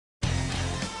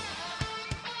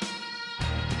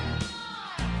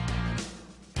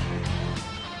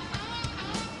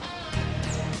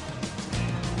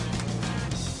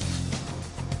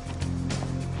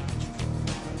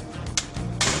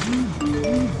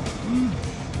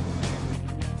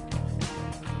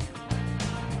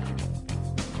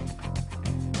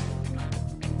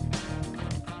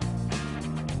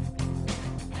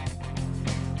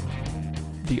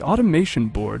The automation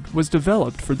board was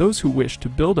developed for those who wish to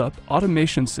build up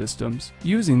automation systems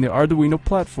using the Arduino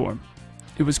platform.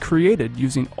 It was created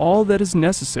using all that is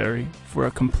necessary for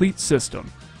a complete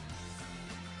system.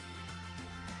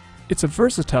 It's a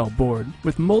versatile board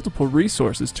with multiple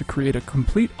resources to create a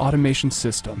complete automation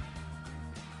system.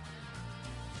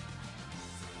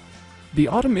 The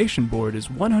automation board is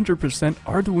 100%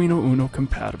 Arduino UNO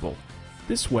compatible.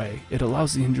 This way, it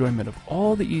allows the enjoyment of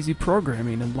all the easy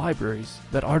programming and libraries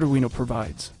that Arduino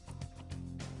provides.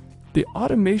 The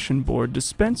automation board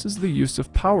dispenses the use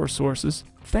of power sources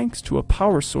thanks to a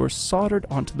power source soldered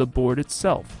onto the board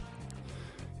itself.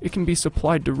 It can be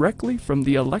supplied directly from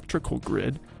the electrical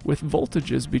grid with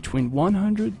voltages between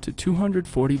 100 to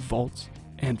 240 volts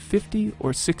and 50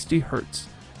 or 60 hertz,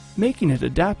 making it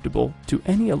adaptable to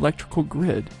any electrical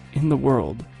grid in the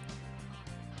world.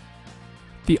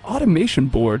 The automation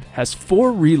board has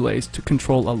 4 relays to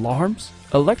control alarms,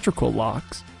 electrical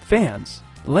locks, fans,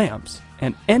 lamps,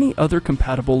 and any other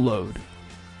compatible load.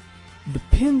 The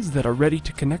pins that are ready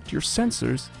to connect your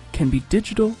sensors can be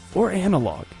digital or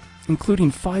analog, including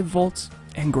 5 volts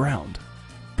and ground.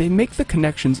 They make the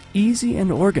connections easy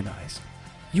and organized.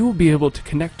 You will be able to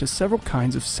connect to several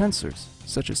kinds of sensors,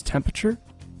 such as temperature,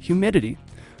 humidity,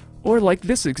 or like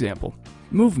this example,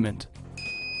 movement.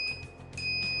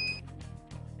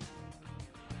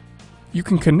 You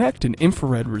can connect an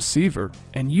infrared receiver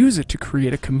and use it to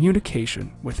create a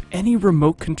communication with any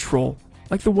remote control,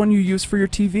 like the one you use for your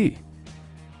TV.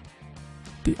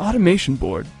 The automation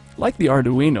board, like the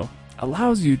Arduino,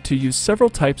 allows you to use several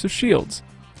types of shields.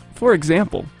 For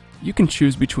example, you can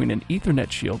choose between an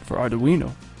Ethernet shield for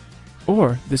Arduino,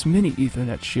 or this mini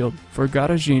Ethernet shield for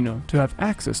Garagino to have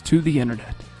access to the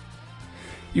internet.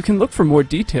 You can look for more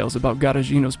details about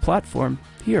Garagino's platform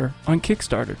here on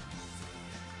Kickstarter.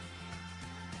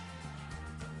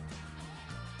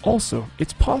 Also,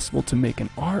 it's possible to make an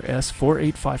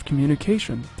RS-485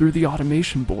 communication through the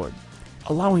automation board,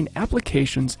 allowing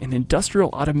applications in industrial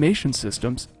automation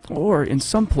systems or in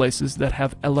some places that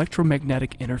have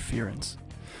electromagnetic interference.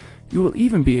 You will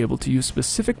even be able to use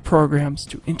specific programs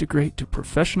to integrate to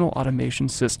professional automation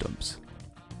systems.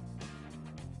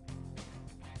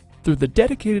 Through the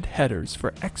dedicated headers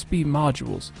for XB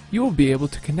modules, you will be able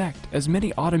to connect as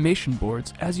many automation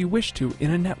boards as you wish to in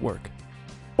a network,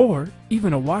 or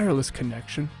even a wireless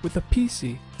connection with a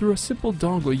PC through a simple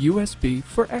dongle USB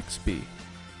for XB.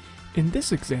 In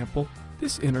this example,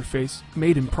 this interface,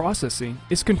 made in processing,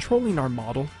 is controlling our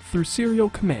model through serial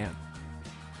command.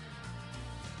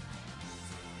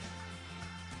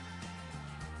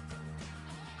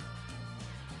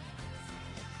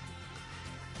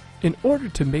 In order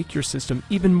to make your system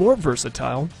even more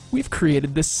versatile, we've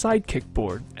created this sidekick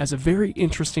board as a very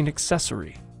interesting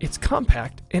accessory. It's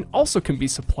compact and also can be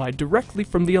supplied directly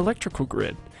from the electrical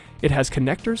grid. It has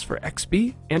connectors for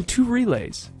XB and 2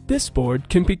 relays. This board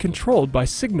can be controlled by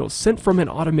signals sent from an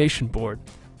automation board,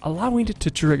 allowing it to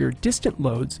trigger distant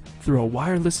loads through a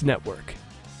wireless network.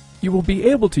 You will be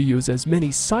able to use as many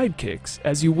sidekicks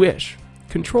as you wish,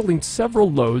 controlling several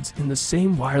loads in the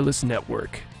same wireless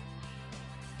network.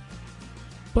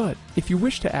 But if you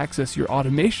wish to access your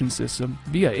automation system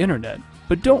via internet,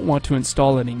 but don't want to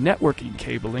install any networking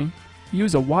cabling,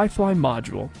 use a Wi-Fi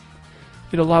module.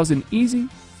 It allows an easy,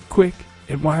 quick,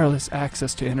 and wireless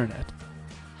access to internet.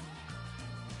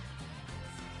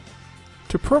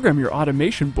 To program your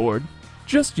automation board,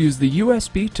 just use the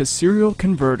USB to serial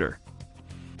converter.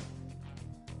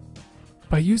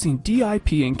 By using DIP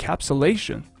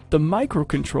encapsulation, the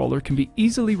microcontroller can be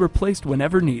easily replaced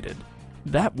whenever needed.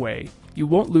 That way, you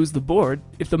won't lose the board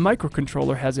if the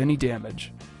microcontroller has any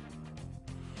damage.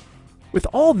 With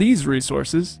all these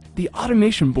resources, the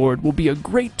automation board will be a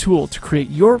great tool to create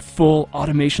your full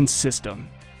automation system.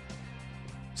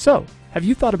 So, have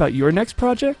you thought about your next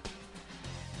project?